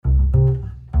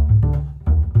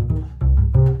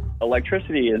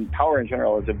electricity and power in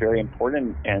general is a very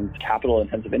important and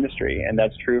capital-intensive industry, and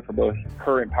that's true for both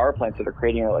current power plants that are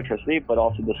creating electricity, but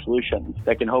also the solutions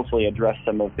that can hopefully address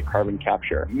some of the carbon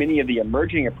capture. Many of the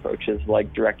emerging approaches,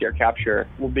 like direct air capture,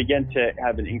 will begin to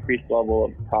have an increased level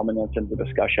of prominence in the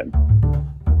discussion.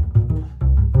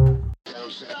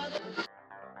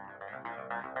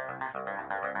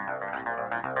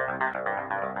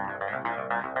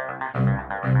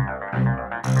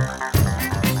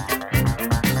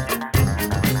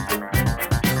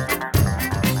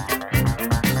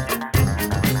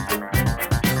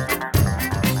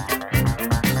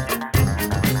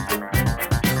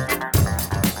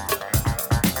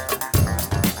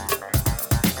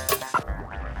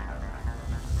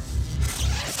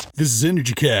 This is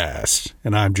EnergyCast,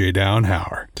 and I'm Jay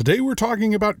Downhauer. Today we're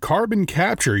talking about carbon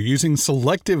capture using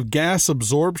selective gas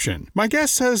absorption. My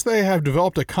guest says they have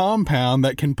developed a compound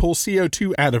that can pull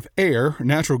CO2 out of air,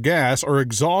 natural gas, or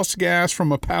exhaust gas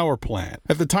from a power plant.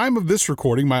 At the time of this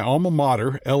recording, my alma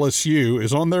mater, LSU,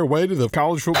 is on their way to the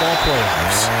college football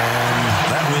playoffs. And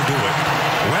that will do it.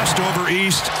 West over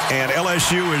East, and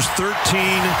LSU is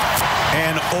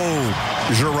 13-0.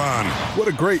 Geron. What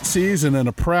a great season and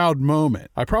a proud moment.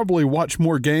 I probably watched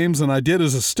more games than I did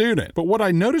as a student, but what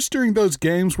I noticed during those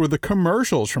games were the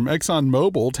commercials from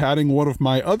ExxonMobil touting one of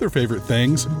my other favorite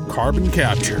things, carbon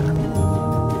capture.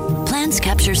 Plants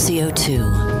capture CO2.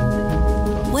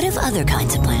 What if other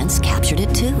kinds of plants captured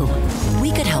it too?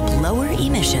 We could help lower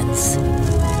emissions.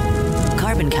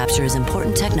 Carbon capture is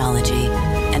important technology,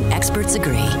 and experts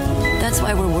agree. That's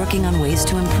why we're working on ways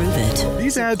to improve it.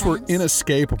 These ads were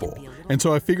inescapable, and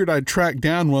so I figured I'd track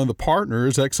down one of the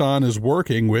partners Exxon is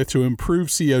working with to improve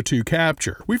CO2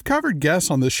 capture. We've covered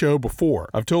guests on this show before.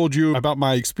 I've told you about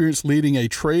my experience leading a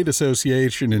trade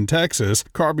association in Texas.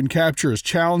 Carbon capture is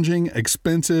challenging,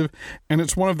 expensive, and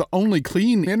it's one of the only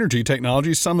clean energy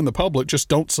technologies some in the public just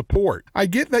don't support. I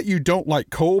get that you don't like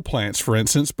coal plants, for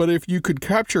instance, but if you could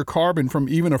capture carbon from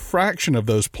even a fraction of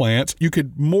those plants, you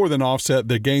could more than offset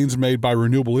the gains made by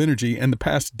renewable energy in the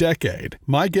past decade.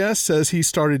 My guest says he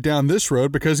started down this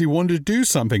road because he wanted to do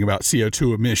something about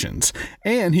CO2 emissions.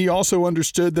 And he also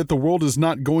understood that the world is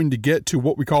not going to get to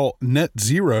what we call net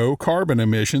zero carbon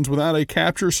emissions without a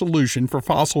capture solution for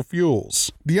fossil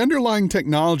fuels. The underlying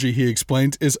technology, he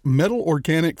explains, is metal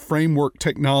organic framework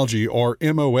technology, or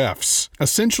MOFs.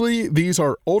 Essentially, these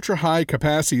are ultra-high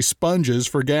capacity sponges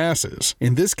for gases.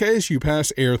 In this case, you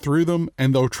pass air through them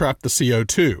and they'll trap the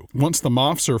CO2. Once the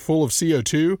MOFs are full of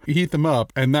CO2, you heat them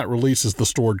up and that releases the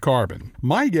stored carbon.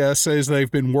 My guest says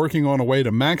they've been working on a way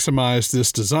to maximize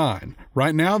this design.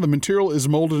 Right now, the material is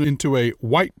molded into a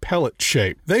white pellet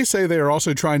shape. They say they are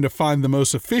also trying to find the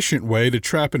most efficient way to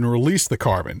trap and release the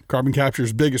carbon. Carbon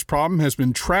capture's biggest problem has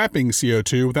been trapping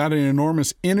CO2 without an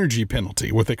enormous energy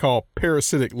penalty, what they call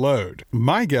parasitic load.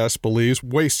 My guest believes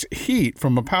waste heat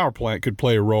from a power plant could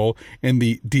play a role in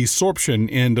the desorption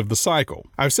end of the cycle.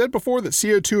 I've said before that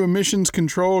CO2 emissions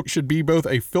control should be both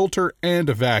a filter and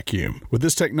a vacuum. With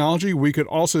this technology, we could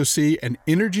also see an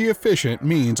energy-efficient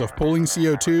means of pulling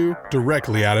CO2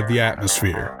 directly out of the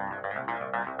atmosphere.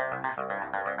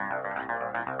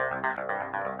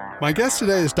 My guest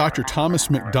today is Dr.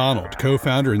 Thomas McDonald,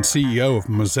 co-founder and CEO of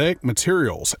Mosaic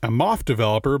Materials, a MOF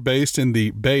developer based in the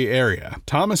Bay Area.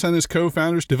 Thomas and his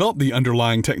co-founders developed the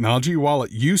underlying technology while at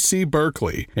UC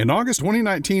Berkeley. In August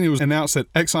 2019, it was announced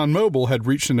that ExxonMobil had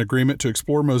reached an agreement to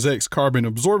explore Mosaic's carbon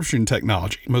absorption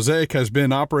technology. Mosaic has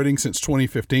been operating since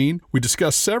 2015. We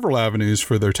discussed several avenues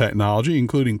for their technology,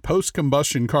 including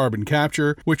post-combustion carbon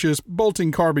capture, which is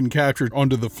bolting carbon capture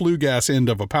onto the flue gas end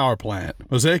of a power plant.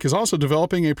 Mosaic is also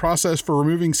developing a process for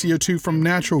removing CO2 from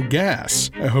natural gas.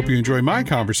 I hope you enjoy my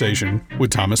conversation with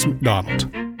Thomas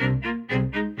McDonald.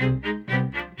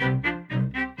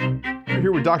 We're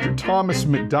here with Dr. Thomas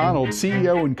McDonald,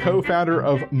 CEO and co-founder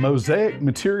of Mosaic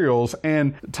Materials.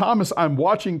 And Thomas, I'm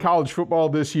watching college football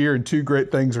this year, and two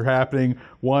great things are happening.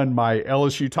 One, my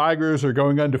LSU Tigers are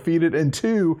going undefeated, and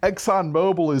two,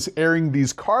 ExxonMobil is airing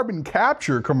these carbon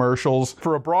capture commercials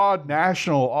for a broad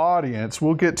national audience.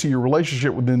 We'll get to your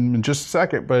relationship with them in just a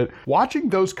second, but watching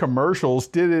those commercials,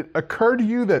 did it occur to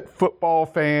you that football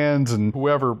fans and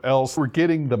whoever else were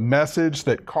getting the message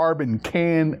that carbon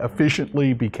can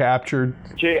efficiently be captured?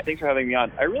 Jay, thanks for having me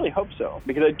on. I really hope so,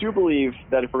 because I do believe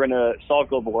that if we're going to solve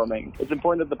global warming, it's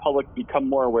important that the public become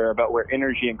more aware about where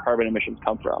energy and carbon emissions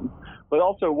come from, but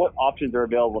also what options are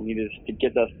available needed to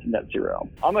get us to net zero.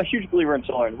 I'm a huge believer in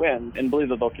solar and wind and believe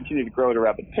that they'll continue to grow at a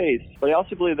rapid pace, but I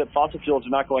also believe that fossil fuels are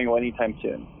not going away anytime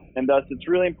soon. And thus, it's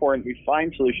really important we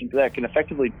find solutions that can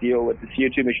effectively deal with the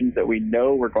CO2 emissions that we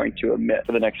know we're going to emit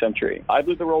for the next century. I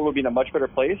believe the world will be in a much better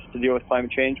place to deal with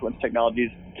climate change once technologies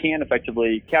can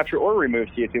effectively capture or remove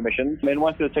CO2 emissions, and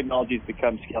once those technologies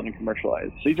become scaled and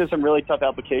commercialized. So these are some really tough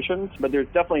applications, but there's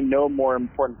definitely no more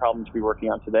important problem to be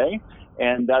working on today.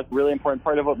 And that's a really important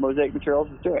part of what Mosaic Materials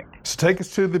is doing. So take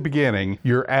us to the beginning.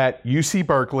 You're at UC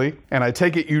Berkeley, and I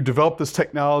take it you developed this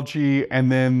technology,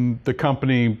 and then the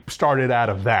company started out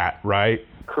of that, right?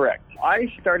 Correct. I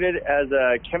started as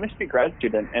a chemistry grad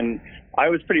student, and I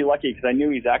was pretty lucky because I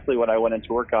knew exactly what I wanted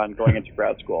to work on going into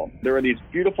grad school. There were these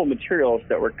beautiful materials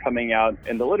that were coming out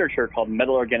in the literature called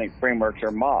metal organic frameworks, or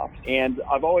MOFs. And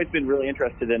I've always been really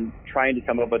interested in trying to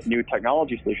come up with new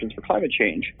technology solutions for climate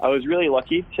change. I was really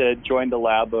lucky to join the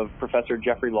lab of Professor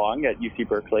Jeffrey Long at UC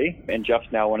Berkeley, and Jeff's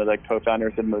now one of the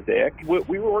co-founders of Mosaic. What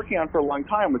we were working on for a long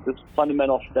time was this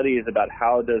fundamental studies about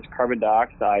how does carbon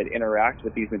dioxide interact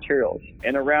with these materials.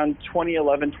 And around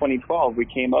 2011, 2012, we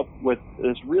came up with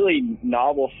this really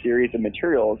novel series of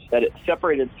materials that it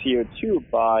separated CO2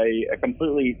 by a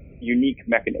completely unique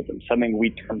mechanism, something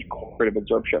we termed cooperative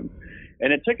absorption.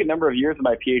 And it took a number of years of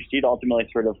my PhD to ultimately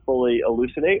sort of fully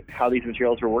elucidate how these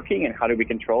materials were working and how do we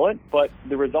control it. But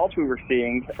the results we were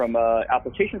seeing from an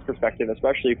applications perspective,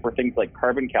 especially for things like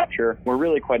carbon capture, were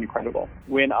really quite incredible.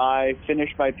 When I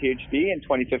finished my PhD in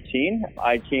 2015,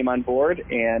 I came on board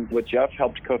and with Jeff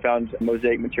helped co-found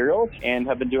Mosaic Materials and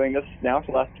have been doing this now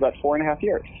for the last about 4.5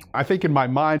 years. I think in my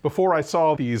mind, before I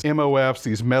saw these MOFs,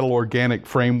 these metal organic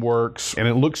frameworks, and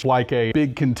it looks like a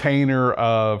big container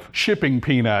of shipping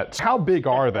peanuts, how big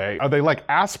are they? Are they like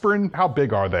aspirin? How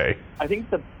big are they? I think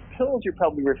the pills you're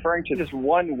probably referring to is just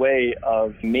one way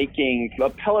of making a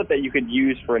pellet that you could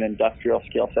use for an industrial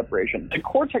scale separation. The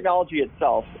core technology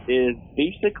itself is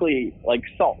basically like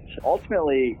salt.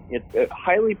 Ultimately, it's a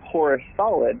highly porous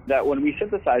solid that when we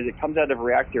synthesize, it comes out of a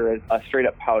reactor as a straight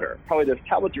up powder. Probably those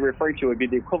tablets you're referring to would be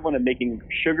the equivalent of making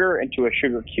sugar into a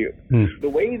sugar cube. The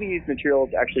way these materials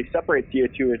actually separate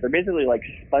CO2 is they're basically like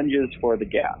sponges for the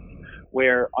gas,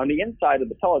 where on the inside of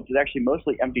the pellets is actually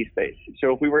mostly empty space.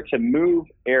 So if we were to move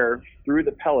air through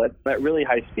the pellet at really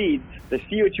high speeds, the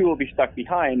CO2 will be stuck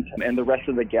behind and the rest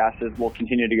of the gases will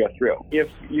continue to go through. If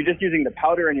you're just using the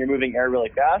powder and you're moving air really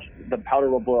fast, the powder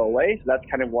will blow away. So that's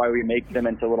kind of why we make them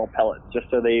into little pellets, just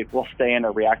so they will stay in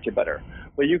a reactor better.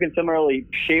 But you can similarly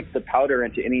shape the powder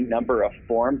into any number of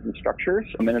forms and structures.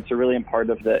 I mean, it's a really important part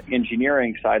of the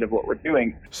engineering side of what we're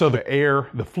doing. So the air,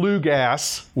 the flue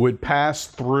gas would pass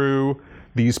through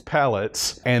these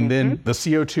pellets, and then the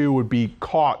CO2 would be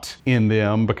caught in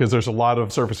them because there's a lot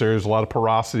of surface areas, a lot of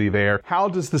porosity there. How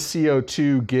does the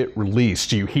CO2 get released?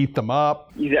 Do you heat them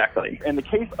up? Exactly. In the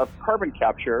case of carbon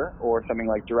capture or something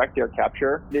like direct air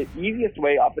capture, the easiest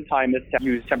way oftentimes is to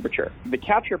use temperature. The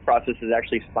capture process is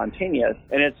actually spontaneous,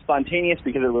 and it's spontaneous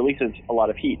because it releases a lot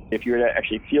of heat. If you were to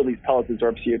actually feel these pellets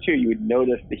absorb CO2, you would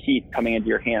notice the heat coming into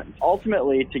your hands.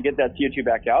 Ultimately, to get that CO2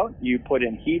 back out, you put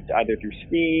in heat either through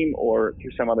steam or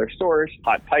through some other source,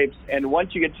 hot pipes, and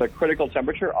once you get to a critical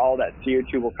temperature, all that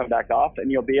CO2 will come back off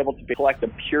and you'll be able to collect a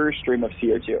pure stream of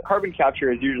CO2. Carbon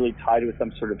capture is usually tied with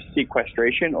some sort of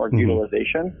sequestration or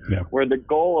utilization, where the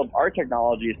goal of our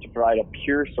technology is to provide a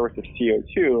pure source of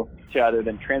CO2 to either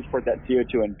then transport that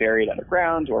CO2 and bury it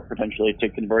underground or potentially to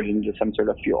convert it into some sort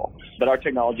of fuel. But our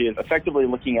technology is effectively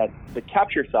looking at the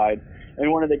capture side. And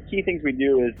one of the key things we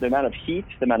do is the amount of heat,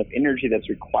 the amount of energy that's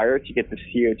required to get the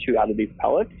CO2 out of these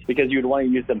pellets, because you would want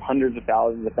to use them hundreds of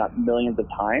thousands, if not millions of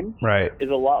times, is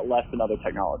a lot less than other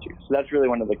technologies. So that's really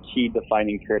one of the key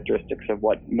defining characteristics of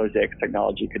what Mosaic's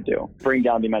technology could do. Bring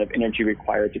down the amount of energy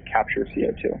required to capture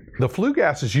CO2. The flue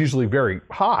gas is usually very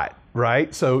hot,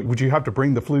 right? So would you have to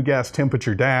bring the flue gas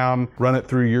temperature down, run it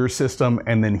through your system,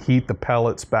 and then heat the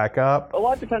pellets back up? A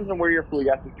lot depends on where your flue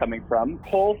gas is coming from.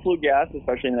 Coal flue gas,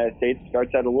 especially in the United States,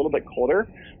 starts out a little bit colder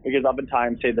because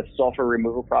oftentimes, say, the sulfur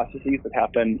removal processes that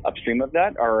happen upstream of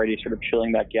that are already sort of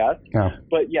chilling that gas.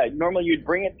 But yeah, normally you'd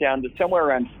bring it down to somewhere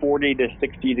around 40 to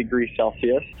 60 degrees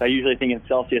Celsius. So I usually think in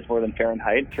Celsius more than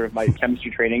Fahrenheit, sort of my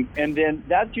chemistry training. And then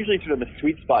that's usually sort of the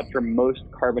sweet spot for most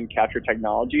carbon capture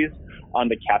technologies on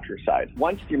the capture side.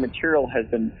 Once your material has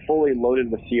been fully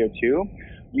loaded with CO2,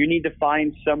 you need to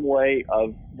find some way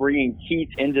of bringing heat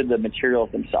into the materials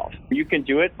themselves. You can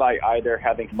do it by either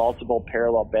having multiple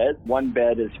parallel beds. One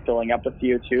bed is filling up with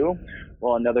CO2,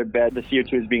 while another bed, the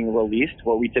CO2 is being released,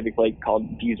 what we typically call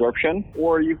desorption.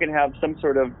 Or you can have some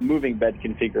sort of moving bed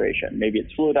configuration. Maybe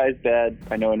it's fluidized bed.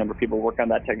 I know a number of people work on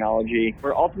that technology,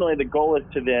 where ultimately the goal is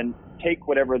to then take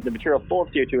whatever the material full of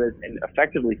CO2 is and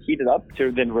effectively heat it up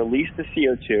to then release the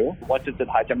CO2. Once it's at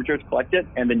high temperatures, collect it,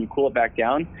 and then you cool it back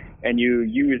down, and you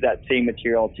use that same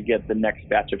material to get the next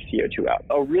batch of CO2 out.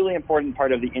 A really important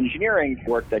part of the engineering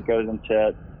work that goes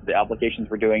into the applications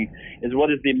we're doing, is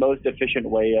what is the most efficient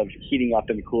way of heating up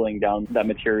and cooling down that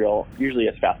material, usually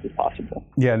as fast as possible.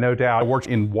 Yeah, no doubt. I worked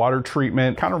in water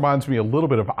treatment. Kind of reminds me a little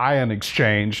bit of ion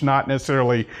exchange, not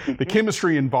necessarily the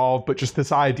chemistry involved, but just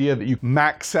this idea that you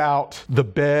max out the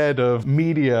bed of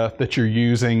media that you're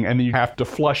using and then you have to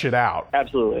flush it out.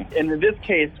 Absolutely. And in this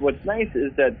case, what's nice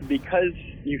is that because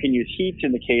you can use heat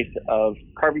in the case of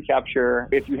carbon capture,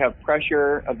 if you have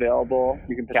pressure available,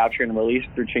 you can capture and release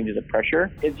through changes of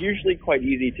pressure. It's usually quite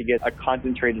easy to get a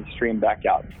concentrated stream back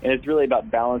out. And it's really about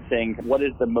balancing what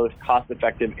is the most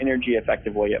cost-effective,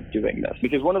 energy-effective way of doing this.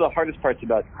 Because one of the hardest parts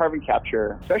about carbon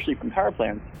capture, especially from power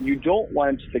plants, you don't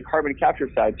want the carbon capture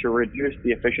side to reduce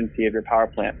the efficiency of your power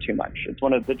plant too much. It's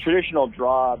one of the traditional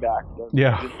drawbacks of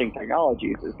existing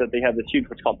technologies is that they have this huge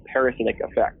what's called parasitic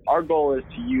effect. Our goal is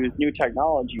to use new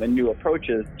technology and new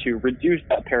approaches to reduce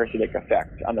that parasitic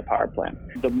effect on the power plant.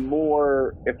 The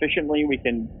more efficiently we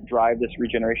can drive this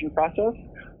regeneration process,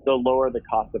 the lower the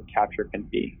cost of capture can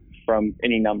be from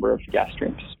any number of gas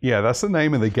streams. Yeah, that's the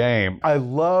name of the game. I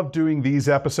love doing these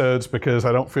episodes because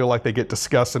I don't feel like they get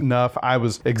discussed enough. I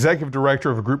was executive director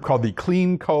of a group called the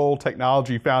Clean Coal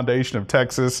Technology Foundation of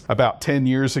Texas about 10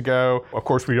 years ago. Of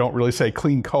course, we don't really say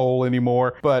clean coal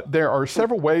anymore, but there are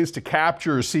several ways to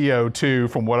capture CO2.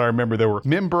 From what I remember, there were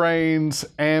membranes,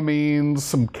 amines,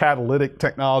 some catalytic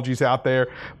technologies out there,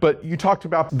 but you talked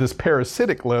about this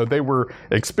parasitic load. They were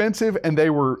expensive and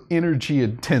they were energy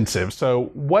intensive.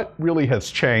 So what really has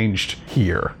changed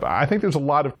here? I think there's a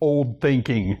lot of old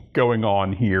thinking going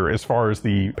on here as far as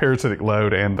the parasitic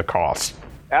load and the cost.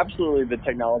 Absolutely, the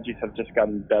technologies have just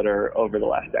gotten better over the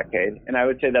last decade. And I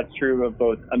would say that's true of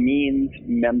both amines,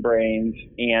 membranes,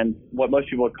 and what most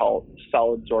people call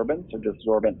solid sorbents or just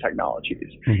sorbent technologies.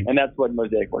 And that's what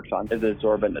Mosaic works on, is a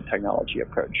sorbent technology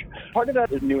approach. Part of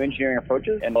that is new engineering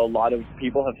approaches, and a lot of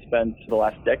people have spent the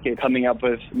last decade coming up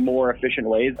with more efficient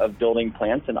ways of building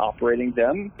plants and operating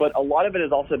them. But a lot of it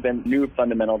has also been new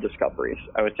fundamental discoveries.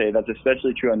 I would say that's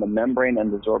especially true on the membrane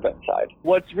and the sorbent side.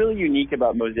 What's really unique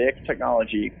about Mosaic's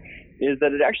technology is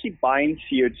that it actually binds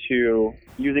CO2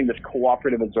 using this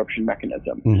cooperative absorption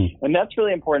mechanism. And that's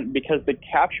really important because the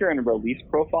capture and release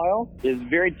profile is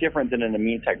very different than an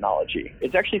amine technology.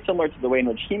 It's actually similar to the way in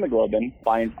which hemoglobin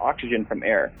binds oxygen from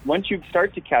air. Once you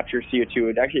start to capture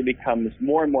CO2, it actually becomes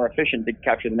more and more efficient to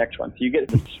capture the next one. So you get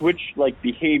the switch-like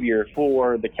behavior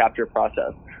for the capture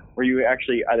process, where you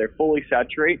actually either fully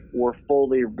saturate or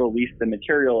fully release the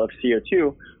material of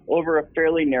CO2 over a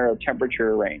fairly narrow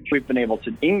temperature range. We've been able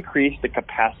to increase the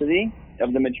capacity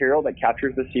of the material that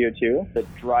captures the CO2, that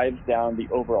drives down the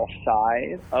overall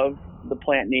size of the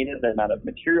plant needed, the amount of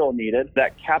material needed.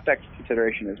 That CapEx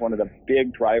consideration is one of the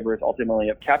big drivers ultimately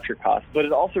of capture costs, but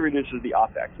it also reduces the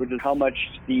OpEx, which is how much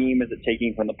steam is it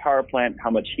taking from the power plant,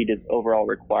 how much heat is overall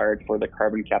required for the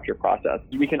carbon capture process.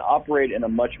 We can operate in a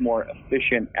much more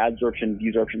efficient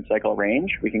adsorption-desorption cycle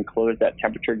range. We can close that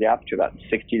temperature gap to about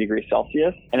 60 degrees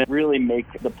Celsius, and it really make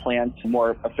the plant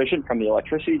more efficient from the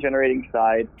electricity generating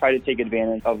side. Try to take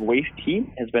advantage of waste heat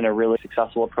has been a really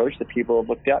successful approach that people have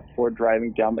looked at for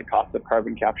driving down the cost of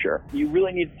carbon capture. You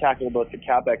really need to tackle both the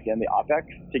CapEx and the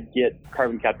OpEx to get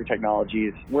carbon capture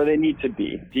technologies where they need to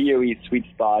be. DOE's sweet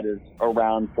spot is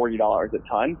around $40 a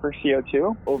ton for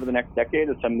CO2. Over the next decade,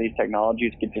 as some of these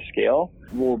technologies get to scale,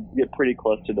 we'll get pretty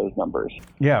close to those numbers.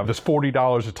 Yeah, this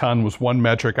 $40 a ton was one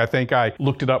metric. I think I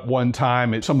looked it up one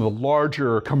time at some of the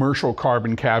larger commercial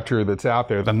carbon capture that's out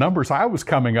there. The numbers I was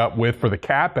coming up with for the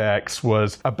CapEx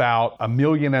was about $1.5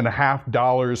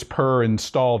 million per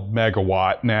installed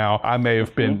megawatt. Now, I may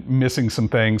have been missing some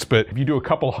things, but if you do a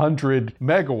couple hundred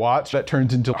megawatts, that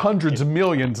turns into hundreds of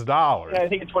millions of dollars. Yeah, I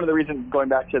think it's one of the reasons, going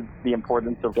back to the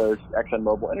importance of those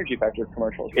ExxonMobil Energy Factors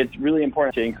commercials, it's really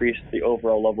important to increase the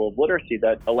overall level of literacy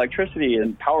that electricity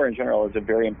and power in general is a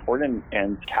very important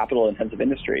and capital-intensive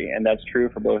industry, and that's true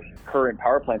for both current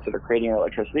power plants that are creating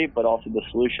electricity, but also the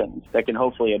solutions that can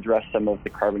hopefully address some of the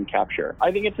carbon capture.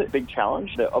 I think it's a big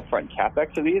challenge, the upfront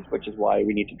CapEx of these, which is why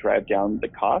we need to drive down the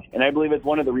cost, and I believe it's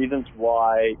one of the reasons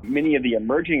why many of the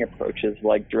emerging approaches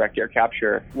like direct air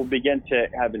capture will begin to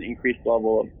have an increased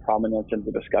level of prominence in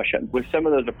the discussion. With some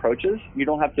of those approaches, you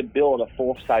don't have to build a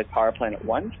full-size power plant at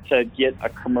once to get a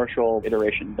commercial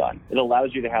iteration done. It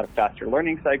allows you to have faster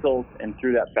learning cycles, and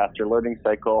through that faster learning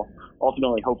cycle,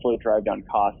 ultimately, hopefully, drive down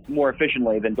costs more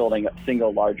efficiently than building a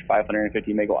single large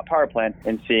 550 megawatt power plant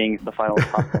and seeing the final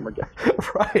cost number get.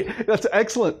 Right. That's an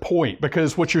excellent point,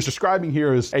 because what you're describing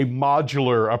here is a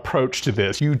modular approach to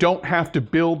this. You don't have to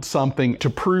build something to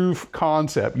prove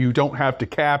concept. You don't have to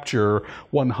capture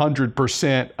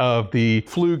 100% of the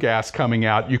flue gas coming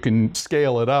out. You can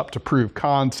scale it up to prove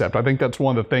concept. I think that's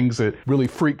one of the things that really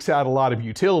freaks out a lot of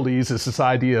utilities, is this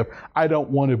idea of, I don't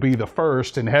want to be the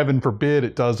first, and heaven forbid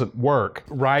it doesn't work,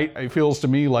 right? It feels to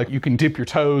me like you can dip your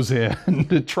toes in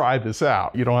to try this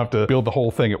out. You don't have to build the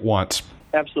whole thing at once.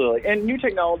 Absolutely. And new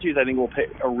technologies, I think, will play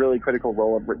a really critical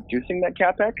role in reducing that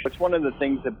CapEx. It's one of the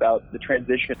things about the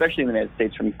transition, especially in the United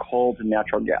States, from coal to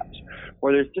natural gas,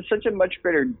 where there's just such a much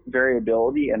greater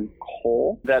variability in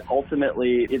coal that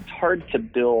ultimately it's hard to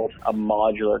build a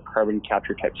modular carbon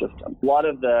capture type system. A lot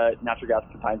of the natural gas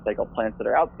combined cycle plants that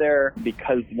are out there,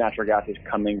 because the natural gas is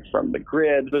coming from the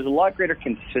grid, there's a lot greater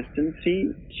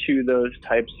consistency to those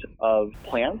types of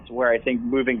plants, where I think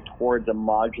moving towards a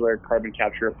modular carbon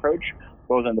capture approach,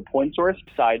 both on the point source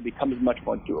side, becomes much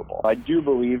more doable. I do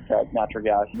believe that natural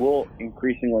gas will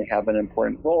increasingly have an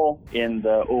important role in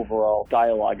the overall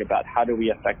dialogue about how do we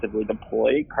effectively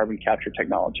deploy carbon capture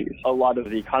technologies. A lot of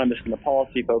the economists and the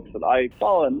policy folks that I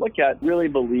follow and look at really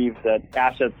believe that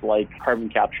assets like carbon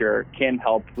capture can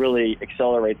help really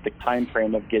accelerate the time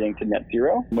frame of getting to net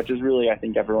zero, which is really, I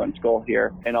think, everyone's goal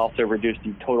here, and also reduce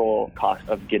the total cost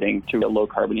of getting to a low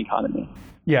carbon economy.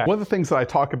 Yeah, one of the things that I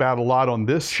talk about a lot on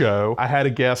this show, I had a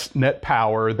guest, Net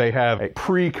Power. They have a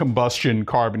pre-combustion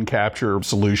carbon capture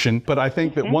solution. But I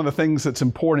think that one of the things that's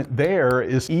important there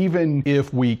is, even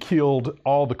if we killed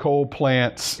all the coal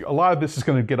plants, a lot of this is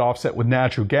going to get offset with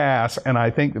natural gas. And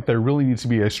I think that there really needs to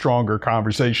be a stronger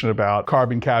conversation about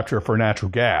carbon capture for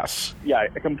natural gas. Yeah,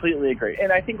 I completely agree.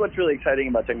 And I think what's really exciting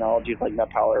about technologies like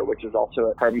Net Power, which is also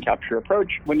a carbon capture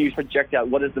approach, when you project out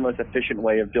what is the most efficient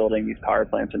way of building these power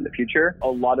plants in the future,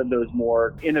 a lot of those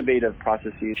more innovative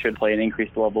processes should play an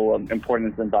increased level of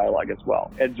importance in dialogue as well.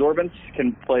 Adsorbents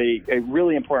can play a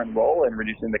really important role in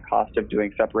reducing the cost of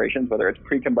doing separations, whether it's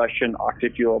pre-combustion,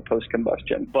 oxy-fuel,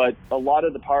 post-combustion. But a lot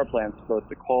of the power plants, both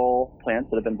the coal plants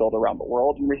that have been built around the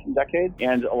world in recent decades,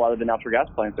 and a lot of the natural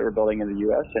gas plants that we're building in the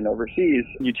U.S. and overseas,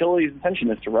 utilities' intention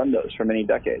is to run those for many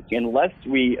decades. Unless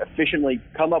we efficiently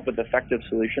come up with effective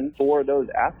solutions for those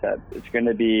assets, it's going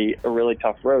to be a really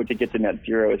tough road to get to net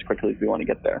zero as quickly as we want to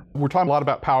get there. We're talking a lot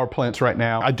about power plants right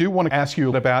now. I do want to ask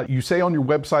you about, you say on your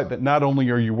website that not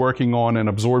only are you working on an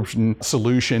absorption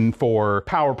solution for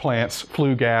power plants,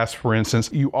 flue gas, for instance,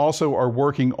 you also are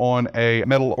working on a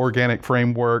metal organic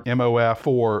framework, MOF,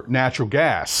 for natural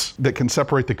gas that can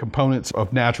separate the components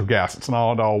of natural gas. It's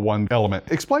not all one element.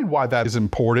 Explain why that is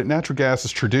important. Natural gas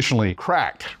is traditionally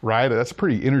cracked, right? That's a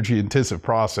pretty energy intensive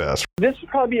process. This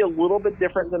would probably be a little bit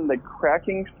different than the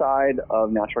cracking side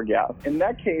of natural gas. In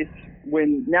that case,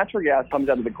 when natural gas comes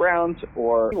out of the ground,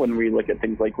 or when we look at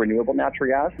things like renewable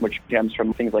natural gas, which stems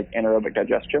from things like anaerobic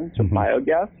digestion, so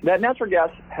biogas, that natural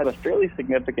gas has a fairly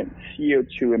significant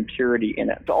CO2 impurity in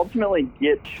it. To ultimately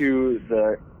get to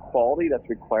the quality that's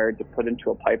required to put into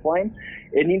a pipeline,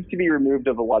 it needs to be removed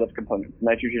of a lot of components: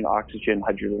 nitrogen, oxygen,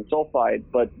 hydrogen sulfide,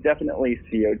 but definitely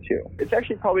CO2. It's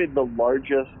actually probably the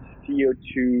largest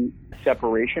CO2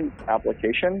 separation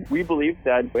application. We believe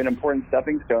that an important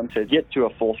stepping stone to get to a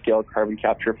full-scale carbon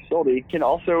capture facility can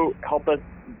also help us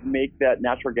make that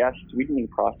natural gas sweetening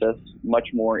process much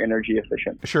more energy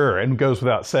efficient. Sure, and it goes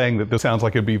without saying that this sounds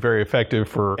like it'd be very effective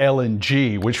for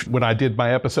LNG, which when I did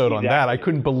my episode on that, I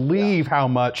couldn't believe how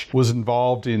much was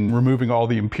involved in removing all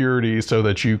the impurities so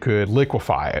that you could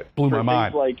liquefy it. Blew my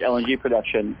mind. For things like LNG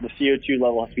production, the CO2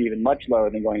 level has to be even much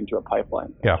lower than going into a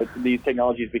pipeline. Yeah. So these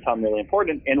technologies become really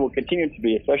important and will continue to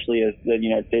be, especially as the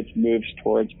United States moves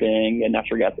towards being a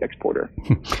natural gas exporter.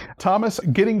 Thomas,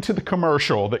 getting to the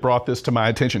commercial that brought this to my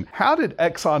attention, how did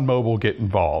ExxonMobil get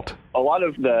involved? A lot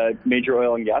of the major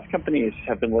oil and gas companies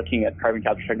have been looking at carbon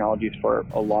capture technologies for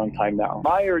a long time now.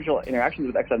 My original interactions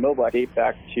with ExxonMobil date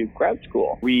back to grad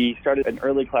school. We started an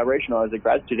early collaboration as a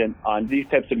grad student on these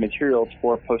types of materials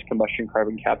for post-combustion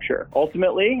carbon capture.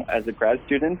 Ultimately, as a grad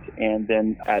student and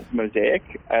then at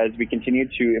Mosaic, as we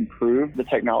continued to improve the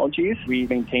technologies, we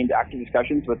maintained active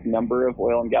discussions with a number of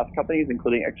oil and gas companies,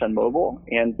 including ExxonMobil,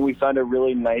 and we found a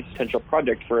really nice potential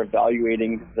project for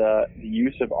evaluating the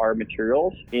use of our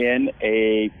materials in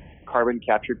a carbon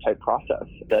capture type process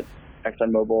that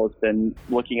ExxonMobil has been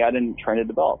looking at and trying to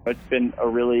develop. It's been a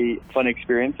really fun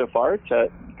experience so far to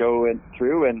go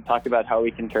through and talk about how we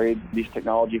can carry these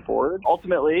technology forward.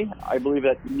 Ultimately, I believe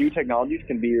that new technologies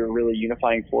can be a really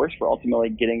unifying force for ultimately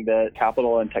getting the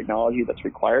capital and technology that's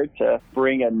required to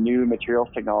bring a new materials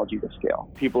technology to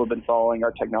scale. People have been following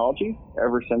our technology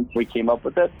ever since we came up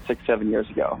with it 6-7 years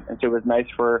ago. And so it was nice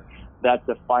for that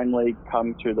to finally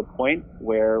come to the point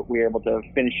where we were able to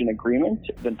finish an agreement,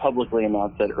 then publicly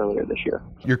announce it earlier this year.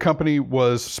 Your company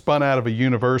was spun out of a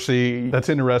university. That's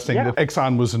interesting that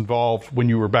Exxon was involved when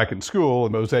you were back in school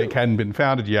and Mosaic hadn't been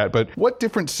founded yet. But what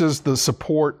difference does the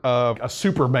support of a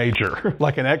super major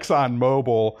like an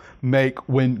ExxonMobil make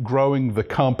when growing the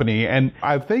company? And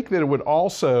I think that it would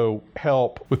also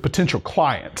help with potential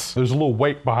clients. There's a little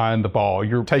weight behind the ball.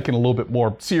 You're taking a little bit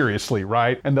more seriously,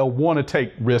 right? And they'll want to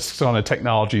take risks on a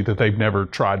technology that they've never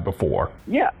tried before.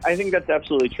 Yeah, I think that's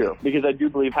absolutely true, because I do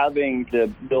believe having the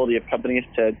ability of companies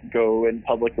to go and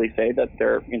publicly say that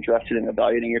they're interested in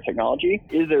evaluating your technology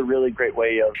is a really great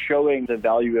way of showing the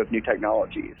value of new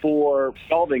technologies for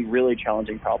solving really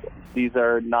challenging problems. These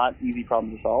are not easy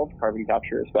problems to solve, carbon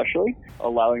capture especially.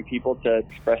 Allowing people to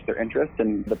express their interest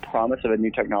in the promise of a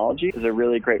new technology is a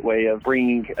really great way of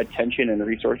bringing attention and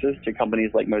resources to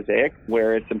companies like Mosaic,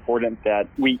 where it's important that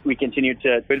we continue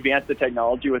to advance the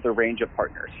technology with a range of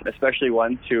partners, especially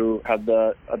ones who have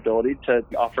the ability to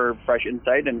offer fresh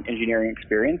insight and engineering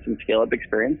experience and scale-up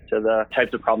experience to the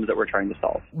types of problems that we're trying to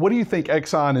solve. What do you think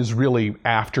Exxon is really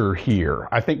after here?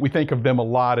 I think we think of them a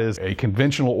lot as a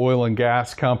conventional oil and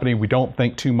gas company. We don't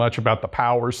think too much about the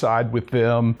power side with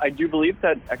them. I do believe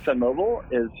that ExxonMobil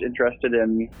is interested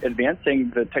in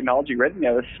advancing the technology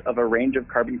readiness of a range of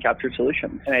carbon capture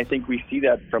solutions. And I think we see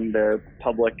that from their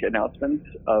public announcements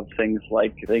of things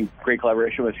like, I think, great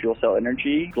collaboration with Fuel Cell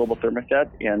Energy, Global Thermostat,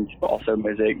 and also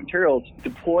Mosaic Materials.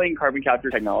 Deploying carbon capture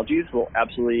technologies will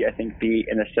absolutely, I think, be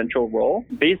an essential role,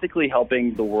 basically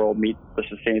helping the world meet the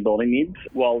sustainability needs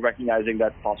while recognizing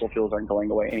that fossil fuels aren't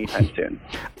going away anytime soon.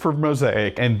 For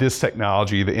Mosaic and this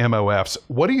technology, the MOFs,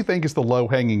 what do you think is the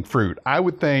low-hanging fruit? I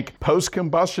would think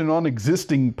post-combustion on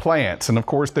existing plants. And of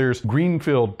course, there's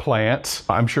greenfield plants.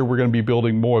 I'm sure we're going to be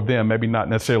building more of them, maybe not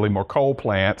necessarily more coal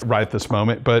plants right at this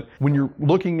moment. But when you're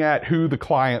looking at who the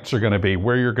clients are going to be,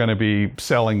 where you're going to be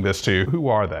selling this to, who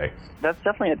are they? That's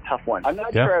definitely a tough one. I'm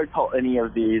not sure I would call any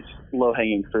of these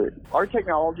low-hanging fruit. Our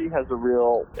technology has a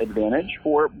real advantage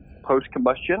for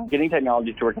post-combustion, getting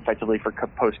technology to work effectively for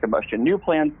post-combustion. New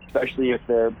plants, especially if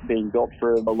they're being built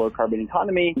for a low-carbon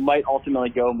economy, might ultimately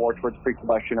go more towards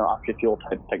pre-combustion or octa-fuel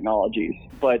type technologies.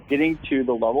 But getting to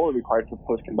the level required for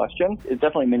post-combustion is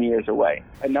definitely many years away.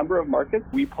 A number of markets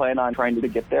we plan on trying to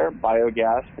get there.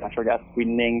 Biogas, natural gas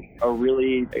sweetening, a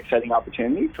really exciting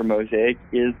opportunity for Mosaic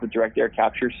is the direct air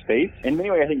capture space. In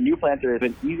many ways, I think new plants are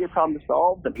an easier problem to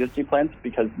solve than existing plants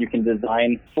because you can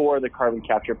design for the carbon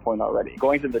capture point already.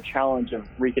 Going through the challenge of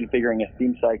reconfiguring a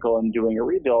steam cycle and doing a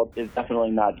rebuild is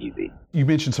definitely not easy. You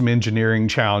mentioned some engineering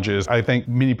challenges. I think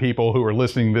many people who are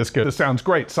listening to this go, this sounds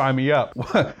great, sign me up.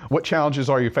 What challenges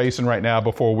are you facing right now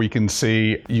before we can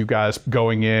see you guys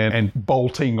going in and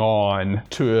bolting on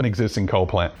to an existing coal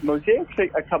plant? Mosaic's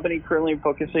a company currently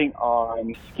focusing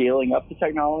on scaling up the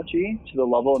technology to the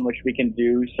level in which we can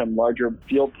do some larger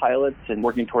field pilots and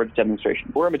working towards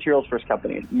demonstration. We're a materials first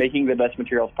company, making the best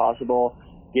materials possible.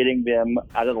 Getting them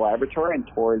out of the laboratory and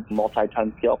towards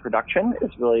multi-ton scale production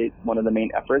is really one of the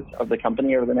main efforts of the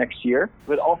company over the next year.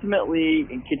 But ultimately,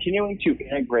 in continuing to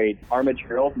integrate our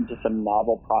materials into some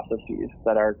novel processes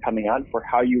that are coming out for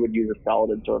how you would use a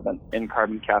solid adsorbent in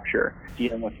carbon capture.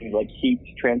 Dealing with things like heat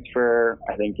transfer,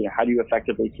 I think, how do you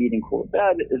effectively heat and cool a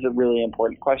bed is a really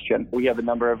important question. We have a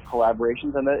number of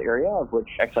collaborations in that area, of which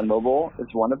ExxonMobil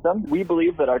is one of them. We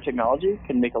believe that our technology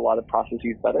can make a lot of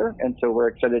processes better, and so we're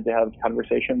excited to have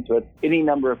conversations with any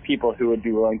number of people who would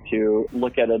be willing to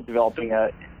look at developing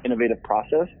an innovative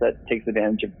process that takes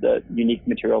advantage of the unique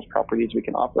materials properties we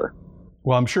can offer.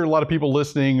 Well, I'm sure a lot of people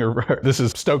listening, this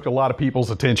has stoked a lot of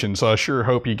people's attention, so I sure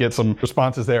hope you get some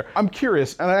responses there. I'm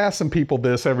curious, and I ask some people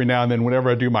this every now and then whenever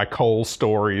I do my coal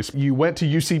stories. You went to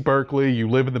UC Berkeley, you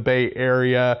live in the Bay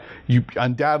Area, you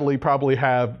undoubtedly probably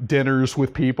have dinners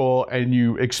with people, and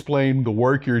you explain the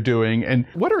work you're doing. And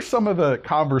what are some of the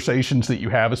conversations that you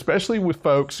have, especially with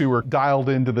folks who are dialed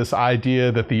into this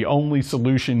idea that the only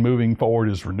solution moving forward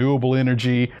is renewable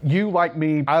energy? You, like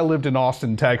me, I lived in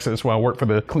Austin, Texas, when I worked for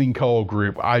the Clean Coal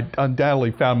Group. I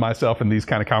undoubtedly found myself in these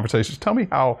kind of conversations. Tell me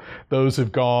how those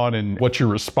have gone and what your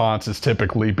response has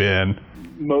typically been.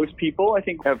 Most people, I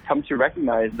think, have come to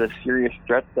recognize the serious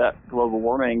threat that global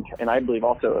warming, and I believe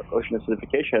also ocean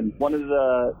acidification. One of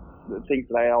the things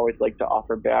that I always like to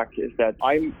offer back is that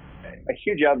I'm a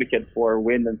huge advocate for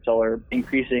wind and solar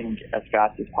increasing as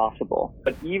fast as possible.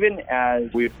 But even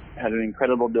as we've had an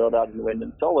incredible build out in wind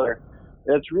and solar,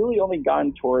 it's really only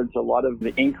gone towards a lot of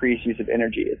the increased use of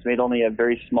energy. It's made only a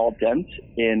very small dent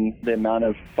in the amount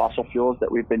of fossil fuels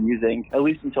that we've been using, at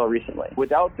least until recently.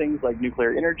 Without things like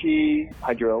nuclear energy,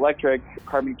 hydroelectric,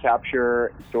 carbon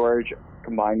capture, storage,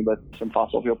 combined with some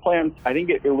fossil fuel plants, I think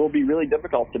it will be really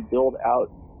difficult to build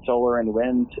out solar and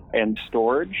wind and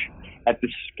storage at the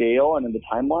scale and in the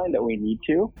timeline that we need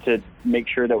to make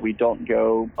sure that we don't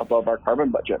go above our carbon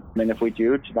budget. And if we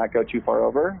do, to not go too far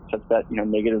over, such that,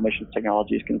 negative emissions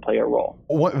technologies can play a role.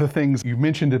 One of the things you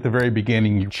mentioned at the very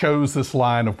beginning, you chose this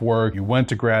line of work, you went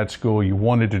to grad school, you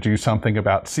wanted to do something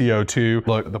about CO2.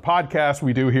 Look, the podcast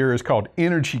we do here is called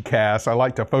Energy Cast. I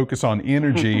like to focus on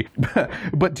energy.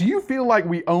 But do you feel like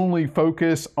we only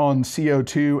focus on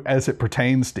CO2 as it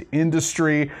pertains to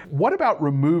industry? What about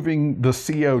removing the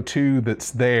CO2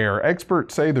 that's there?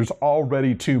 Experts say there's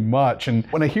already too much. And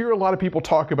when I hear a lot of people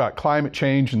talk about climate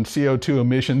change and CO2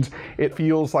 emissions, it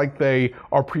feels like they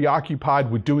are preoccupied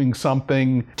with doing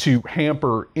something to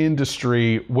hamper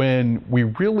industry when we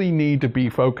really need to be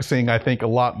focusing, I think, a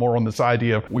lot more on this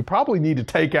idea of we probably need to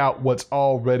take out what's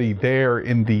already there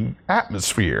in the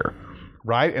atmosphere.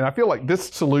 Right? And I feel like this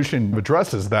solution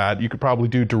addresses that. You could probably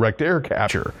do direct air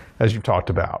capture, as you've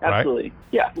talked about, right? Absolutely.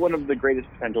 Yeah. One of the greatest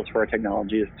potentials for our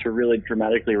technology is to really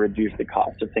dramatically reduce the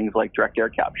cost of things like direct air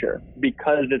capture,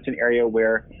 because it's an area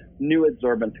where new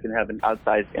adsorbents can have an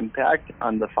outsized impact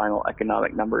on the final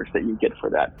economic numbers that you get for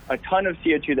that. A ton of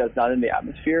CO2 that's not in the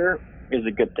atmosphere is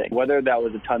a good thing. Whether that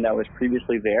was a ton that was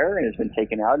previously there and has been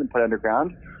taken out and put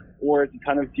underground, or it's a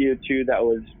ton of CO2 that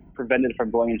was prevented from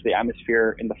going into the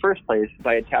atmosphere in the first place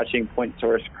by attaching point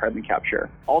source carbon capture.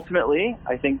 Ultimately,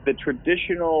 I think the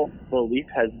traditional belief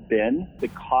has been the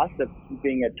cost of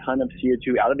keeping a ton of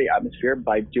CO2 out of the atmosphere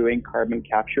by doing carbon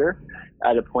capture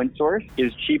at a point source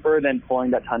is cheaper than pulling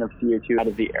that ton of CO2 out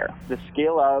of the air. To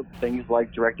scale out things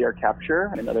like direct air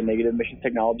capture and other negative emission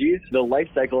technologies, the life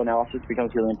cycle analysis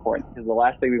becomes really important, because the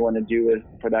last thing we want to do is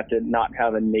for that to not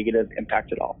have a negative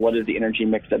impact at all. What is the energy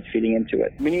mix that's feeding into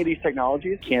it? Many of these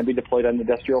technologies can be deployed on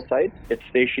industrial sites. It's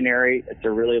stationary, it's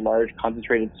a really large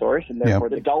concentrated source, and therefore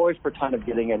the dollars per ton of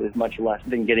getting it is much less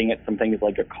than getting it from things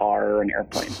like a car or an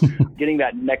airplane. Getting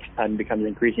that next ton becomes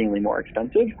increasingly more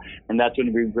expensive, and that's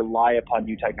when we rely upon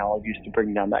new technologies to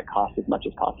bring down that cost as much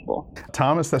as possible.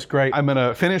 Thomas, that's great. I'm going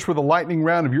to finish with a lightning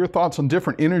round of your thoughts on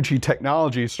different energy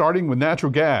technologies, starting with natural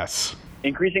gas.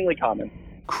 Increasingly common.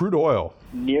 Crude oil.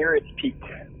 Near its peak.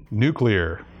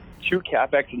 Nuclear. Too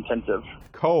CapEx intensive.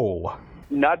 Coal.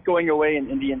 Not going away in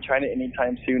India and China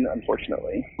anytime soon,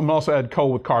 unfortunately. I'm also add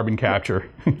coal with carbon capture.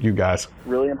 You guys.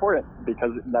 Really important,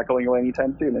 because it's not going away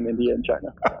anytime soon in India and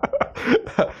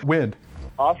China. Wind.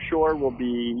 Offshore will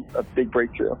be a big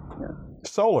breakthrough. Yeah.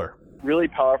 Solar. Really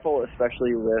powerful,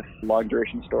 especially with long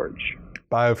duration storage.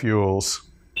 Biofuels.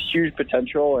 Huge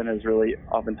potential and is really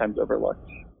oftentimes overlooked.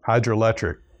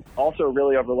 Hydroelectric. Also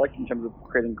really overlooked in terms of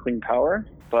creating clean power,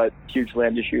 but huge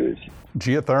land issues.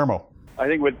 Geothermal. I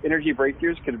think with energy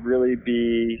breakthroughs could really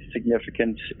be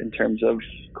significant in terms of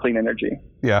clean energy.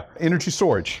 Yeah. Energy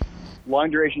storage. Long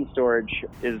duration storage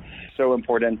is so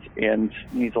important and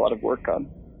needs a lot of work on.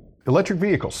 Electric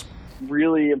vehicles.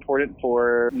 Really important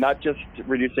for not just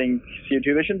reducing CO2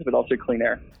 emissions, but also clean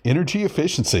air. Energy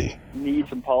efficiency. Need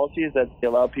some policies that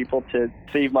allow people to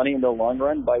save money in the long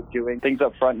run by doing things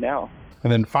up front now.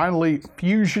 And then finally,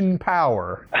 fusion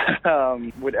power.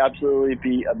 Would absolutely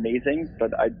be amazing,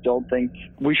 but I don't think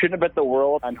we shouldn't bet the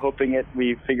world on hoping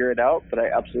we figure it out, but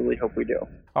I absolutely hope we do.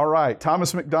 All right,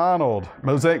 Thomas McDonald,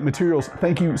 Mosaic Materials,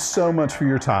 thank you so much for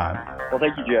your time. Well,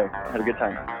 thank you, Joe. Had a good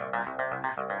time.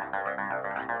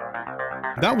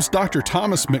 That was Dr.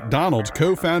 Thomas McDonald,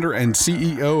 co-founder and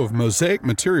CEO of Mosaic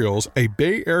Materials, a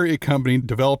Bay Area company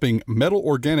developing metal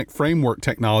organic framework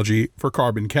technology for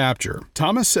carbon capture.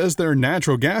 Thomas says their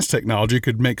natural gas technology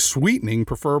could make sweetening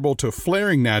preferable to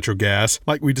flaring natural gas,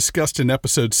 like we discussed in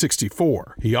episode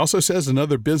 64. He also says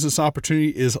another business opportunity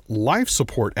is life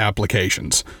support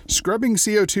applications, scrubbing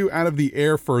CO2 out of the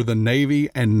air for the Navy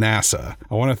and NASA.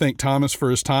 I want to thank Thomas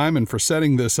for his time and for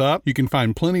setting this up. You can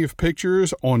find plenty of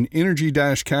pictures on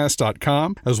energy-cast.com,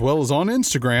 as well as on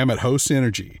Instagram at Host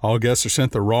Energy. All guests are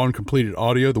sent the raw and completed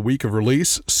audio the week of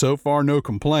release. So far, no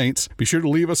complaints. Be sure to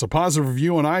leave us a positive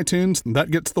review on iTunes.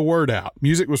 That gets the word out.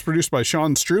 Music was produced by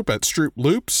Sean Stroop at Stroop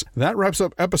Loops. That wraps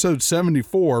up episode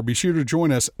 74. Be sure to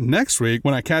join us next week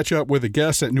when I catch up with a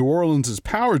guest at New Orleans'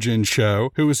 PowerGen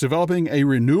show who is developing a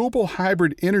renewable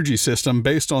hybrid energy system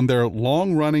based on their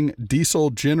long-running diesel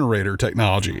generator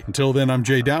technology. Until then, I'm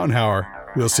Jay Downhauer.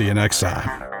 We'll see you next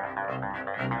time.